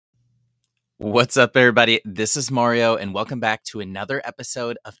What's up, everybody? This is Mario, and welcome back to another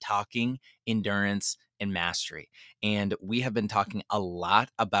episode of Talking Endurance and Mastery. And we have been talking a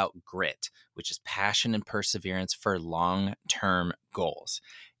lot about grit, which is passion and perseverance for long-term goals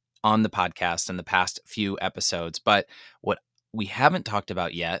on the podcast in the past few episodes. But what we haven't talked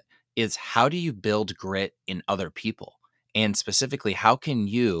about yet is how do you build grit in other people? And specifically, how can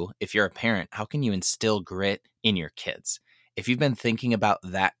you, if you're a parent, how can you instill grit in your kids? If you've been thinking about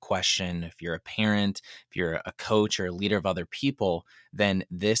that question, if you're a parent, if you're a coach or a leader of other people, then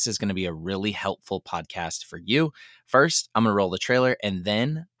this is going to be a really helpful podcast for you. First, I'm going to roll the trailer and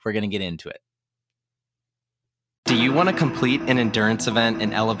then we're going to get into it. Do you want to complete an endurance event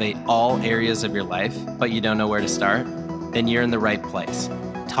and elevate all areas of your life, but you don't know where to start? Then you're in the right place.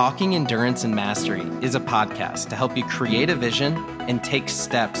 Talking Endurance and Mastery is a podcast to help you create a vision and take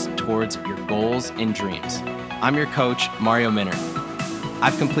steps towards your goals and dreams. I'm your coach, Mario Minner.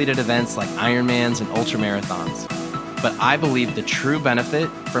 I've completed events like Ironmans and ultramarathons, but I believe the true benefit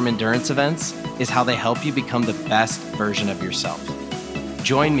from endurance events is how they help you become the best version of yourself.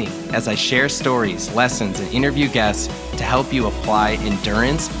 Join me as I share stories, lessons, and interview guests to help you apply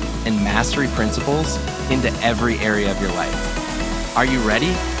endurance and mastery principles into every area of your life. Are you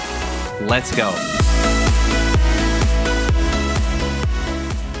ready? Let's go.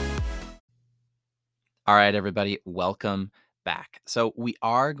 All right, everybody, welcome back. So we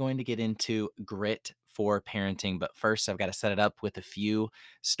are going to get into grit for parenting, but first I've got to set it up with a few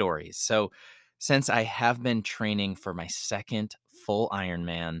stories. So since I have been training for my second full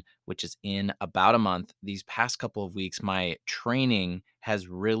Ironman, which is in about a month, these past couple of weeks, my training has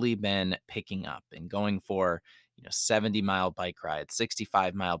really been picking up and going for 70-mile bike rides,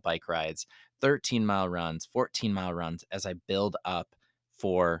 65-mile bike rides, 13-mile runs, 14-mile runs as I build up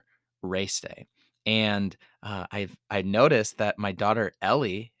for race day. And I noticed that my daughter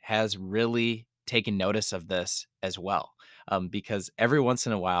Ellie has really taken notice of this as well, because every once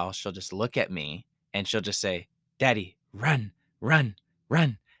in a while she'll just look at me and she'll just say, "Daddy, run, run,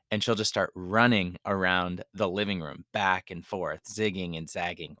 run," and she'll just start running around the living room, back and forth, zigging and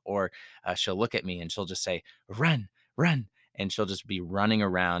zagging. Or she'll look at me and she'll just say, "Run, run," and she'll just be running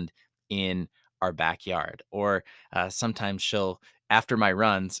around in our backyard. Or sometimes after my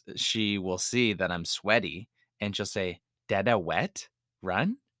runs, she will see that I'm sweaty and she'll say, "Dada wet?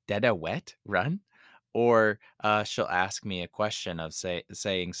 Run? Dada wet? Run?" Or she'll ask me a question of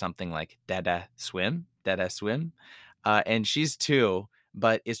saying something like, "Dada swim? Dada swim?" And she's two,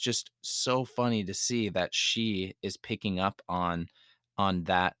 but it's just so funny to see that she is picking up on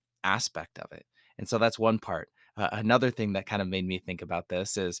that aspect of it. And so that's one part. Another thing that kind of made me think about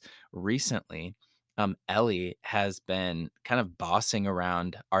this is recently, Ellie has been kind of bossing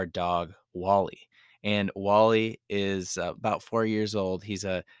around our dog, Wally. And Wally is about 4 years old. He's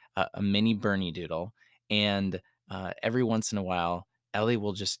a mini Bernie Doodle. And every once in a while, Ellie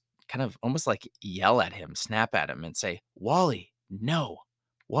will just kind of almost like yell at him, snap at him, and say, "Wally, no,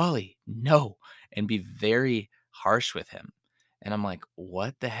 Wally, no," and be very harsh with him. And I'm like,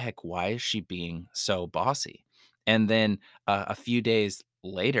 what the heck? Why is she being so bossy? And then a few days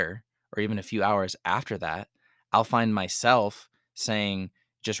later, or even a few hours after that, I'll find myself saying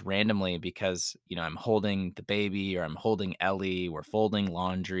just randomly, because I'm holding the baby or I'm holding Ellie, we're folding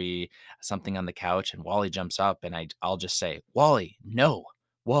laundry, something on the couch, and Wally jumps up, and I'll just say, "Wally, no,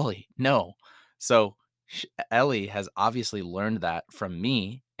 Wally, no." So Ellie has obviously learned that from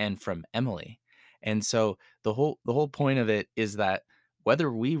me and from Emily. And so the whole point of it is that whether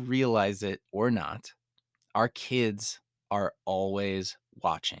we realize it or not, our kids are always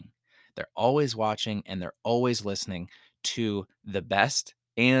watching. They're always watching and they're always listening to the best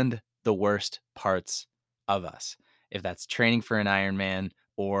and the worst parts of us. If that's training for an Ironman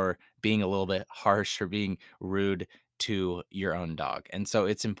or being a little bit harsh or being rude to your own dog. And so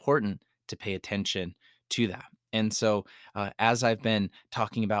it's important to pay attention to that. And so, as I've been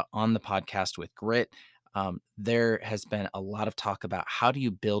talking about on the podcast with Grit, there has been a lot of talk about how do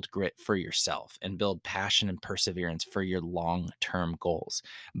you build grit for yourself and build passion and perseverance for your long-term goals.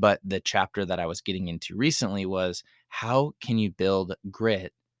 But the chapter that I was getting into recently was how can you build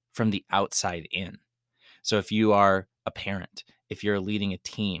grit from the outside in? So if you are a parent, if you're leading a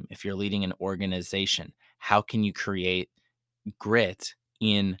team, if you're leading an organization, how can you create grit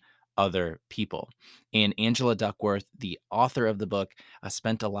in other people? And Angela Duckworth, the author of the book,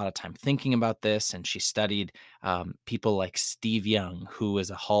 spent a lot of time thinking about this, and she studied people like Steve Young, who is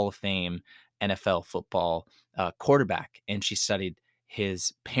a Hall of Fame NFL football quarterback, and she studied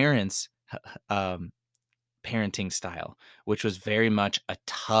his parents' um, parenting style, which was very much a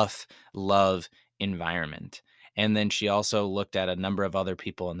tough love environment. And then she also looked at a number of other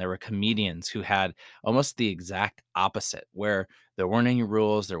people, and there were comedians who had almost the exact opposite, where there weren't any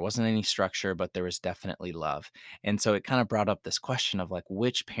rules, there wasn't any structure, but there was definitely love. And so it kind of brought up this question of like,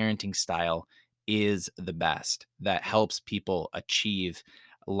 which parenting style is the best that helps people achieve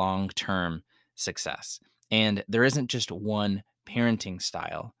long term success? And there isn't just one parenting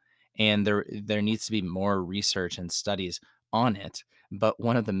style, and there needs to be more research and studies on it. But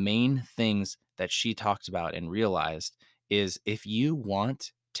one of the main things that she talked about and realized is if you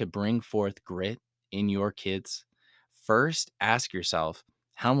want to bring forth grit in your kids, first ask yourself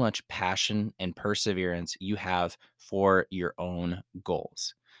how much passion and perseverance you have for your own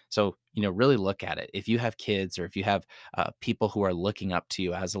goals. So, really look at it. If you have kids or if you have people who are looking up to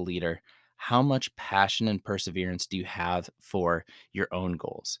you as a leader, how much passion and perseverance do you have for your own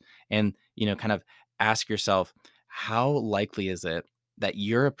goals? And, kind of ask yourself, how likely is it that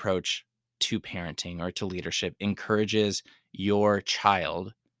your approach to parenting or to leadership encourages your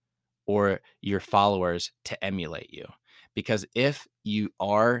child or your followers to emulate you? Because if you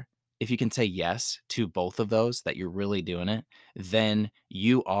can say yes to both of those, that you're really doing it, then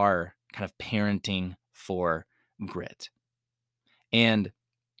you are kind of parenting for grit. And,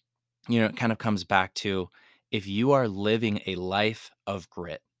 it kind of comes back to, if you are living a life of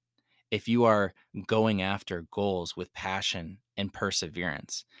grit, if you are going after goals with passion and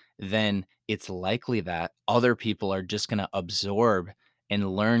perseverance, then it's likely that other people are just going to absorb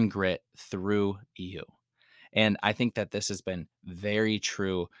and learn grit through you. And I think that this has been very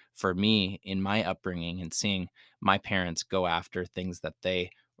true for me in my upbringing and seeing my parents go after things that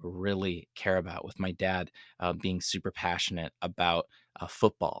they really care about. With my dad being super passionate about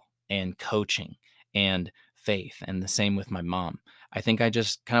football and coaching and faith, and the same with my mom. I think I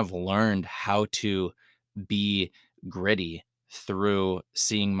just kind of learned how to be gritty through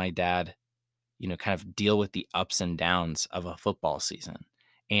seeing my dad, kind of deal with the ups and downs of a football season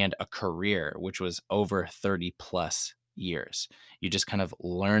and a career, which was over 30 plus years. You just kind of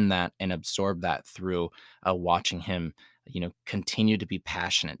learn that and absorb that through watching him, continue to be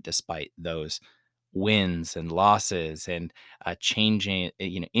passionate despite those wins and losses and changing,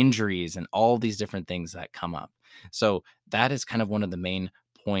 injuries and all these different things that come up. So that is kind of one of the main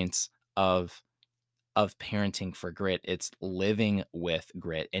points of parenting for grit. It's living with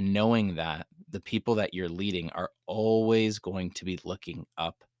grit and knowing that the people that you're leading are always going to be looking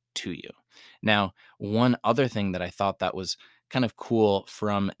up to you. Now, one other thing that I thought that was kind of cool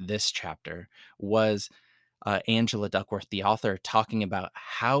from this chapter was Angela Duckworth, the author, talking about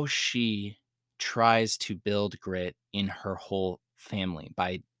how she tries to build grit in her whole family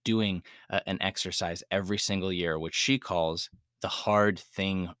by doing an exercise every single year, which she calls the hard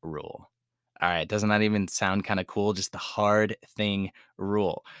thing rule. All right, doesn't that even sound kind of cool? Just the hard thing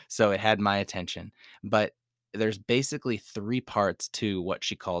rule. So it had my attention. But there's basically three parts to what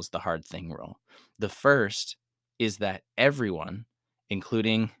she calls the hard thing rule. The first is that everyone,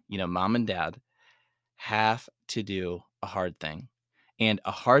 including, mom and dad, have to do a hard thing. And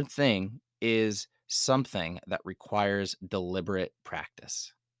a hard thing is something that requires deliberate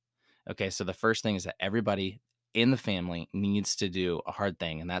practice. Okay, so the first thing is that everybody in the family needs to do a hard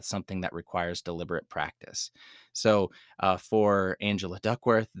thing, and that's something that requires deliberate practice. So, for Angela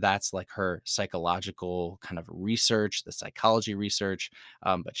Duckworth, that's like her psychological kind of research, the psychology research.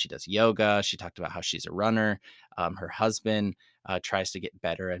 But she does yoga. She talked about how she's a runner. Her husband tries to get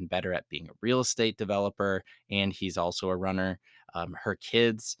better and better at being a real estate developer, and he's also a runner. Her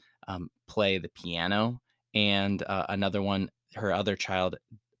kids play the piano, and another one, her other child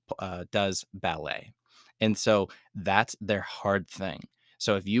does ballet. And so that's their hard thing.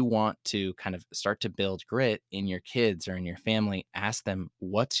 So if you want to kind of start to build grit in your kids or in your family, ask them,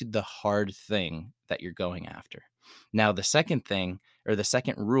 what's the hard thing that you're going after? Now, the second thing, or the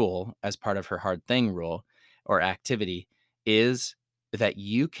second rule as part of her hard thing rule or activity, is that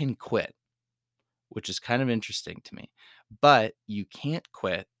you can quit, which is kind of interesting to me. But you can't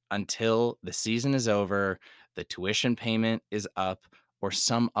quit until the season is over, the tuition payment is up, or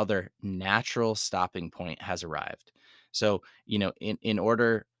some other natural stopping point has arrived. So, in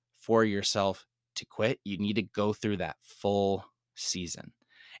order for yourself to quit, you need to go through that full season.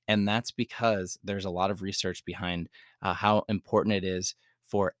 And that's because there's a lot of research behind how important it is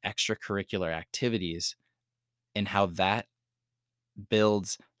for extracurricular activities and how that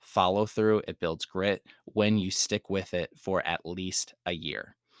builds follow through, it builds grit when you stick with it for at least a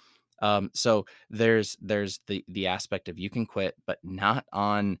year. So there's the aspect of you can quit, but not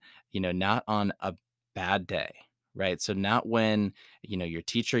on, not on a bad day, right? So not when, your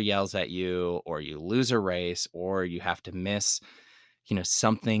teacher yells at you or you lose a race or you have to miss,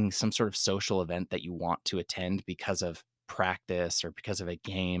 some sort of social event that you want to attend because of practice or because of a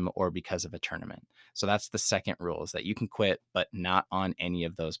game or because of a tournament. So that's the second rule, is that you can quit, but not on any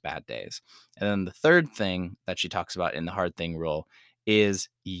of those bad days. And then the third thing that she talks about in the hard thing rule is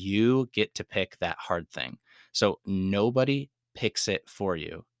you get to pick that hard thing. So nobody picks it for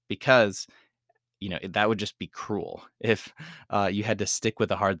you, because that would just be cruel if you had to stick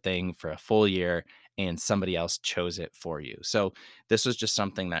with a hard thing for a full year and somebody else chose it for you. So this was just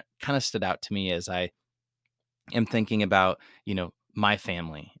something that kind of stood out to me as I am thinking about, my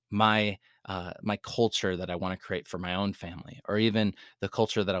family, my culture that I want to create for my own family, or even the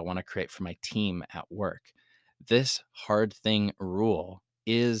culture that I want to create for my team at work. This hard thing rule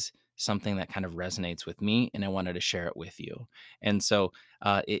is something that kind of resonates with me, and I wanted to share it with you. And so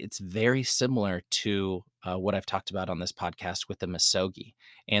it's very similar to what I've talked about on this podcast with the Misogi.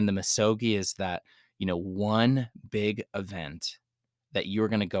 And the Misogi is that, one big event that you're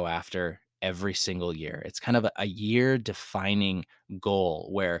going to go after every single year. It's kind of a year defining goal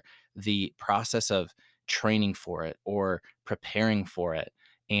where the process of training for it or preparing for it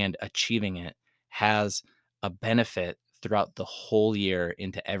and achieving it has a benefit throughout the whole year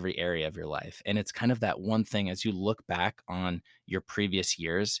into every area of your life. And it's kind of that one thing, as you look back on your previous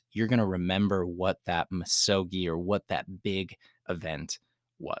years, you're going to remember what that Masogi or what that big event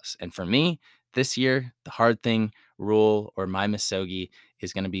was. And for me, this year, the hard thing rule or my Misogi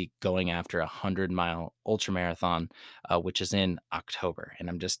is going to be going after a 100-mile ultra marathon, which is in October. And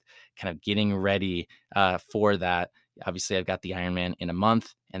I'm just kind of getting ready for that. Obviously, I've got the Ironman in a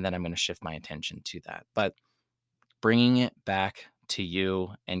month, and then I'm going to shift my attention to that. But bringing it back to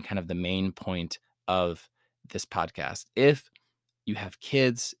you and kind of the main point of this podcast. If you have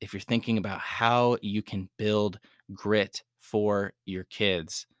kids, if you're thinking about how you can build grit for your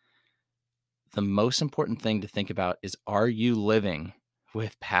kids, the most important thing to think about is, are you living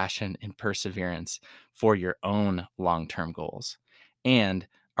with passion and perseverance for your own long term goals? And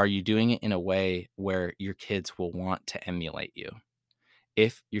are you doing it in a way where your kids will want to emulate you?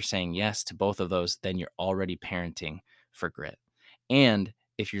 If you're saying yes to both of those, then you're already parenting for grit. And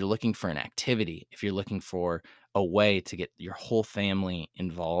if you're looking for an activity, if you're looking for a way to get your whole family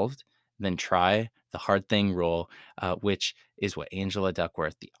involved, then try the hard thing rule, which is what Angela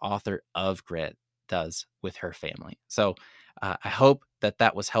Duckworth, the author of Grit, does with her family. So I hope that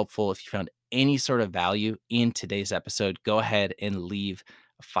that was helpful. If you found any sort of value in today's episode, go ahead and leave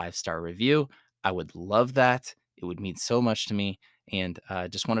a 5-star review. I would love that. It would mean so much to me. And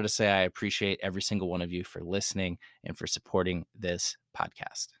just wanted to say I appreciate every single one of you for listening and for supporting this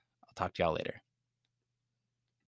podcast. I'll talk to y'all later.